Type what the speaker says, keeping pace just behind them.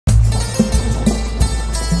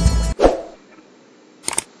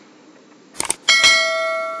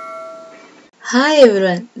Hi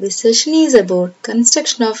everyone, this session is about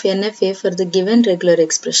construction of NFA for the given regular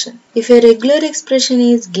expression. If a regular expression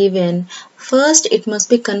is given, first it must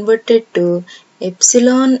be converted to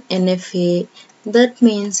Epsilon NFA. That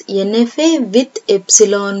means NFA with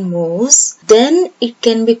epsilon moves. Then it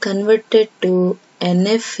can be converted to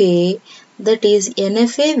NFA, that is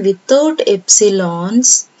NFA without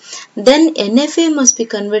epsilons. Then NFA must be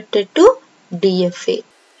converted to DFA.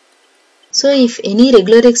 So if any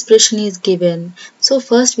regular expression is given, so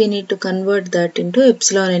first we need to convert that into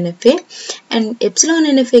Epsilon NFA, and Epsilon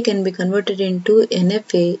NFA can be converted into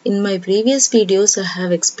NFA. In my previous videos I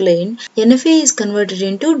have explained NFA is converted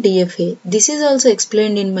into DFA. This is also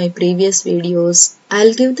explained in my previous videos.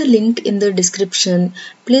 I'll give the link in the description.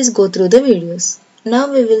 Please go through the videos.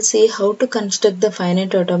 Now we will see how to construct the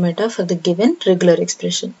finite automata for the given regular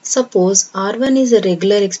expression. Suppose R1 is a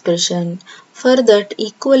regular expression. For that,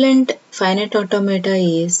 equivalent finite automata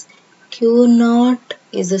is Q0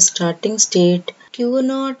 is the starting state.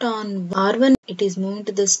 Q0 on R1 it is moving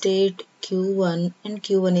to the state Q1 and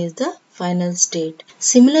Q1 is the final state.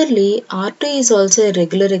 Similarly, R2 is also a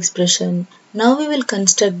regular expression. Now we will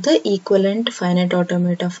construct the equivalent finite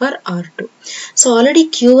automata for R2. So already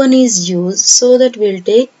Q1 is used, so that we will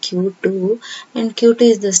take Q2 and Q2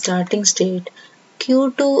 is the starting state.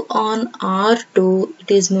 Q2 on R2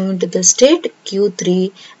 it is moving to the state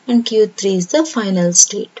Q3 and Q3 is the final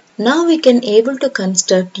state. Now we can able to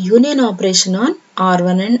construct union operation on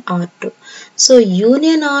R1 and R2. So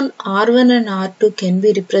union on R1 and R2 can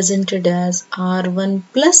be represented as R1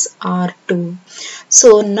 plus R2.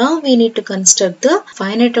 So now we need to construct the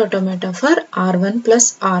finite automata for R1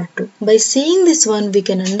 plus R2. By seeing this one, we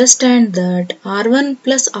can understand that R1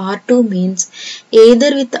 plus R2 means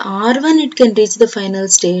either with R1 it can reach the final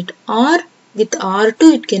state or with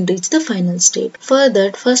R2 it can reach the final state. For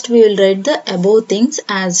that, first we will write the above things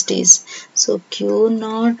as it is. So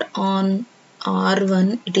Q0 on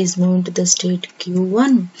R1 it is moving to the state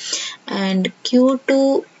Q1 and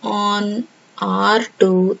Q2 on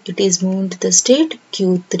R2 it is moving to the state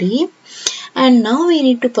Q3, and now we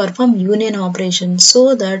need to perform union operation,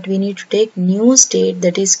 so that we need to take new state,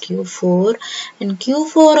 that is Q4, and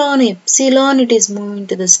Q4 on epsilon it is moving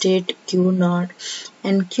to the state Q0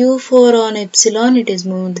 and Q4 on epsilon it is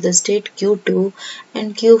moving to the state Q2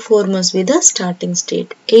 and Q4 must be the starting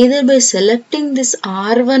state. Either by selecting this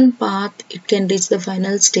R1 path it can reach the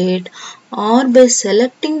final state, or by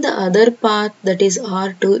selecting the other path, that is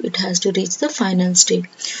R2, it has to reach the final state.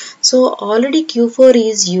 So already Q4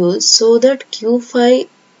 is used, so that Q5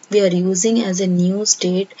 we are using as a new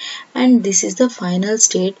state and this is the final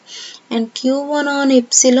state, and Q1 on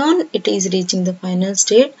epsilon it is reaching the final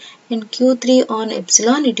state and Q3 on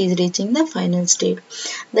epsilon it is reaching the final state.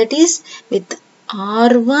 That is with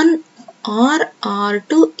R1 or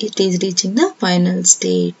R2 it is reaching the final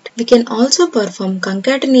state. We can also perform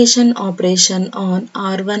concatenation operation on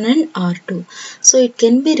R1 and R2. So it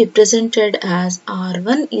can be represented as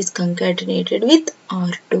R1 is concatenated with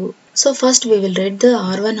R2. So first we will write the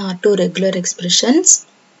R1 R2 regular expressions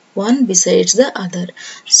one besides the other.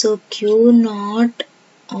 So Q0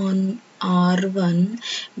 on R1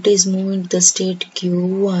 it is moving to the state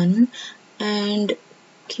Q1 and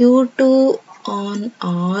Q2 on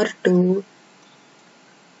R2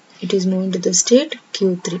 it is moving to the state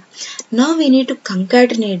Q3. Now we need to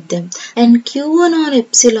concatenate them, and Q1 on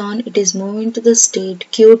epsilon it is moving to the state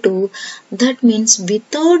Q2. That means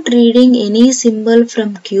without reading any symbol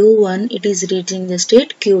from Q1 it is reaching the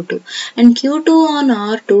state Q2, and Q2 on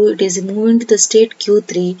R2 it is moving to the state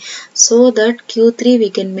Q3, so that Q3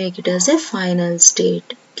 we can make it as a final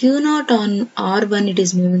state. Q0 on R1 it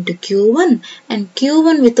is moving to Q1 and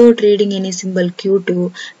Q1 without reading any symbol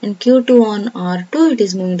Q2, and Q2 on R2 it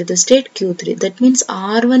is moving to the state Q3. That means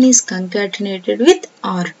R1 is concatenated with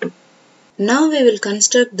R2. Now we will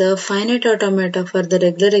construct the finite automata for the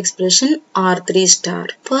regular expression R3 star.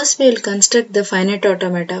 First we will construct the finite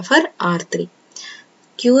automata for R3.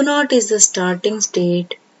 Q0 is the starting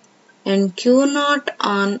state and Q0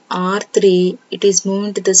 on R3 it is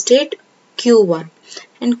moving to the state Q1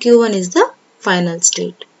 and Q1 is the final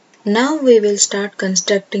state. Now we will start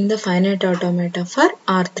constructing the finite automata for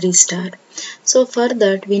R3 star. So for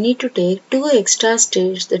that we need to take two extra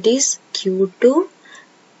states, that is Q2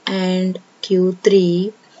 and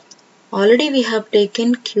Q3. Already we have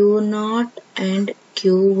taken Q0 and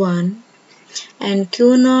Q1, and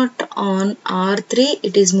Q0 on R3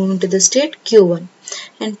 it is moving to the state Q1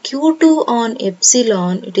 and Q2 on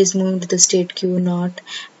epsilon it is moving to the state Q0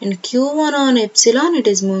 and Q1 on epsilon it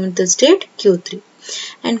is moving to the state Q3,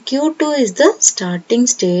 and Q2 is the starting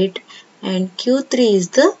state and Q3 is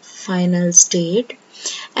the final state.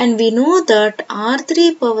 And we know that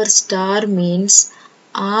R3 power star means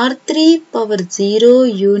R3 power 0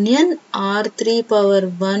 union R3 power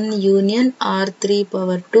 1 union R3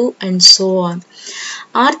 power 2 and so on.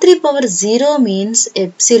 R3 power 0 means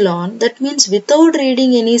epsilon, that means without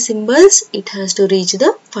reading any symbols it has to reach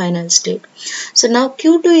the final state. So now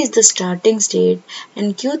Q2 is the starting state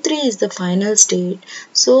and Q3 is the final state,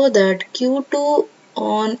 so that Q2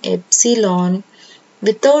 on epsilon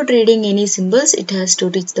without reading any symbols it has to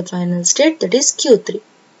reach the final state, that is Q3.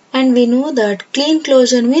 And we know that clean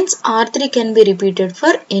closure means R3 can be repeated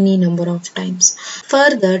for any number of times. For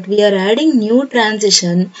that we are adding new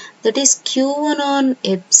transition, that is Q1 on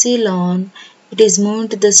epsilon, it is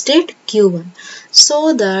moved to the state Q1.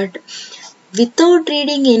 So that without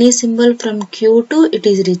reading any symbol from Q2 it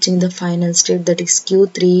is reaching the final state, that is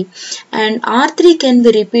Q3, and R3 can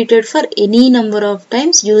be repeated for any number of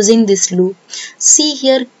times using this loop. See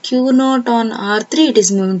here, Q0 on R3 it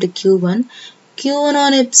is moving to Q1. Q1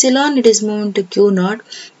 on epsilon it is moving to Q0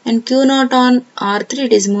 and Q0 on R3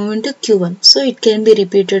 it is moving to Q1. So it can be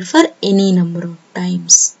repeated for any number of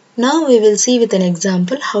times. Now we will see with an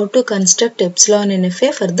example how to construct Epsilon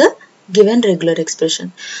NFA for the given regular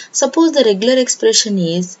expression. Suppose the regular expression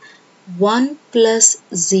is 1 plus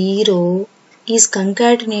 0 is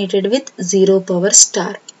concatenated with 0 power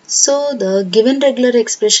star. So the given regular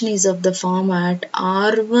expression is of the format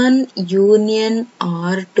R1 union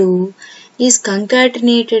R2 is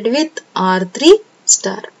concatenated with R3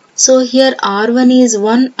 star. So here R1 is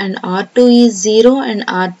 1 and R2 is 0 and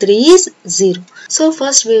R3 is 0. So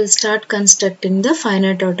first we will start constructing the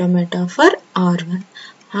finite automata for R1.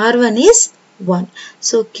 R1 is 1.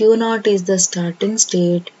 So Q0 is the starting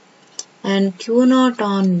state and Q0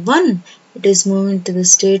 on 1 it is moving to the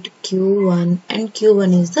state Q1 and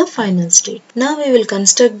Q1 is the final state. Now we will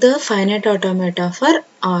construct the finite automata for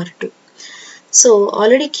R2. So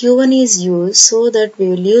already Q1 is used, so that we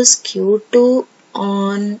will use Q2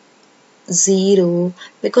 on 0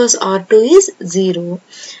 because R2 is 0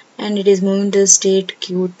 and it is moving to the state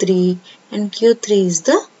Q3 and Q3 is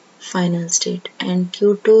the final state and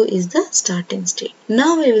Q2 is the starting state.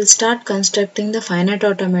 Now we will start constructing the finite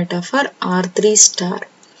automata for R3 star.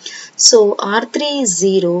 So R3 is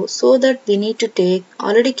 0, so that we need to take,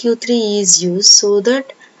 already Q3 is used, so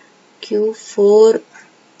that Q4,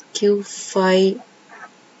 Q5,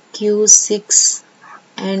 Q6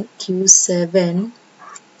 and Q7,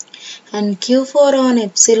 and Q4 on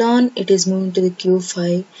epsilon it is moving to the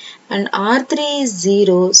Q5 and R3 is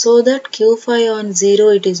 0, so that Q5 on 0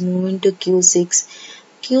 it is moving to Q6.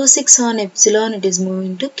 Q6 on epsilon it is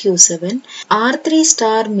moving to Q7. R3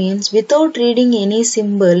 star means without reading any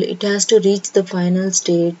symbol it has to reach the final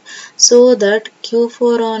state, so that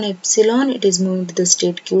Q4 on epsilon it is moving to the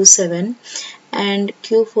state Q7 and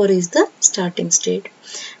Q4 is the starting state.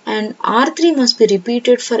 And R3 must be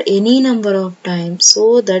repeated for any number of times,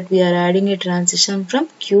 so that we are adding a transition from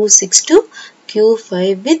Q6 to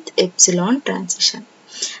Q5 with epsilon transition.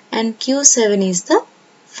 And Q7 is the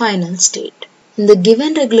final state. In the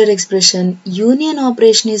given regular expression, union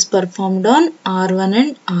operation is performed on R1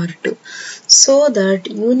 and R2. So that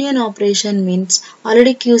union operation means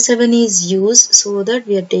already Q7 is used, so that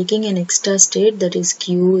we are taking an extra state, that is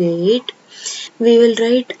Q8. We will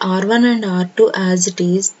write R1 and R2 as it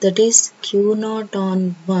is, that is Q0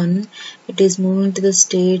 on 1, it is moving to the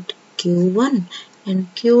state Q1 and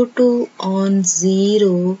Q2 on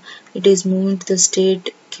 0, it is moving to the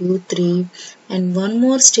state Q3 and one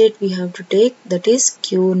more state we have to take, that is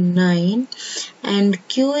Q9 and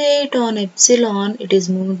Q8 on epsilon it is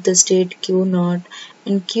moving to the state Q0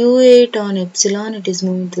 and Q8 on epsilon it is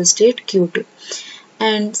moving to the state Q2.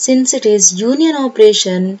 And since it is union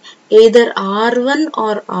operation, either R1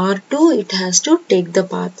 or R2 it has to take the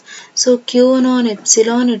path. So Q1 on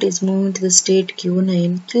epsilon it is moving to the state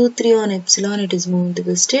Q9, Q3 on epsilon it is moving to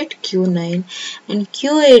the state Q9 and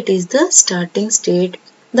Q8 is the starting state.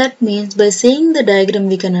 That means by seeing the diagram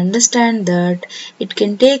we can understand that it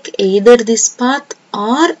can take either this path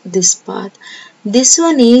or this path. This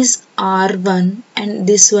one is R1 and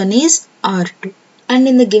this one is R2. And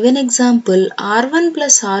in the given example, R1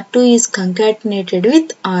 plus R2 is concatenated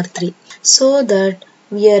with R3. So that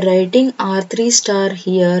we are writing R3 star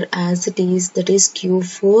here as it is, that is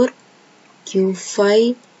Q4,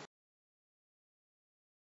 Q5,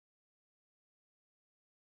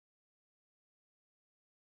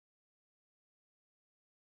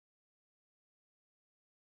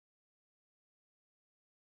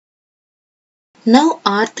 now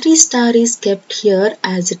R3 star is kept here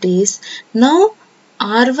as it is. Now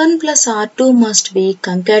R1 plus R2 must be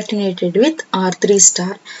concatenated with R3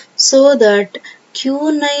 star, so that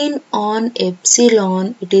Q9 on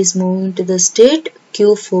epsilon, it is moving to the state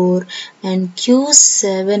Q4, and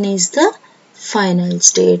Q7 is the final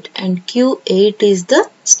state and Q8 is the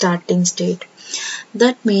starting state.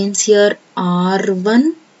 That means here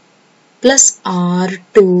R1 plus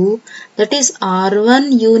R2, that is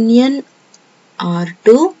R1 union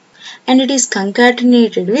R2, and it is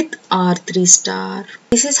concatenated with R3 star.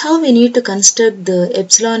 This is how we need to construct the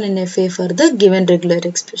epsilon NFA for the given regular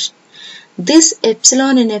expression. This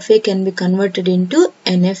epsilon NFA can be converted into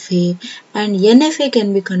NFA and NFA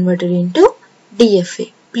can be converted into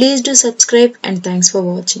DFA. Please do subscribe and thanks for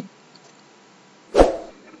watching.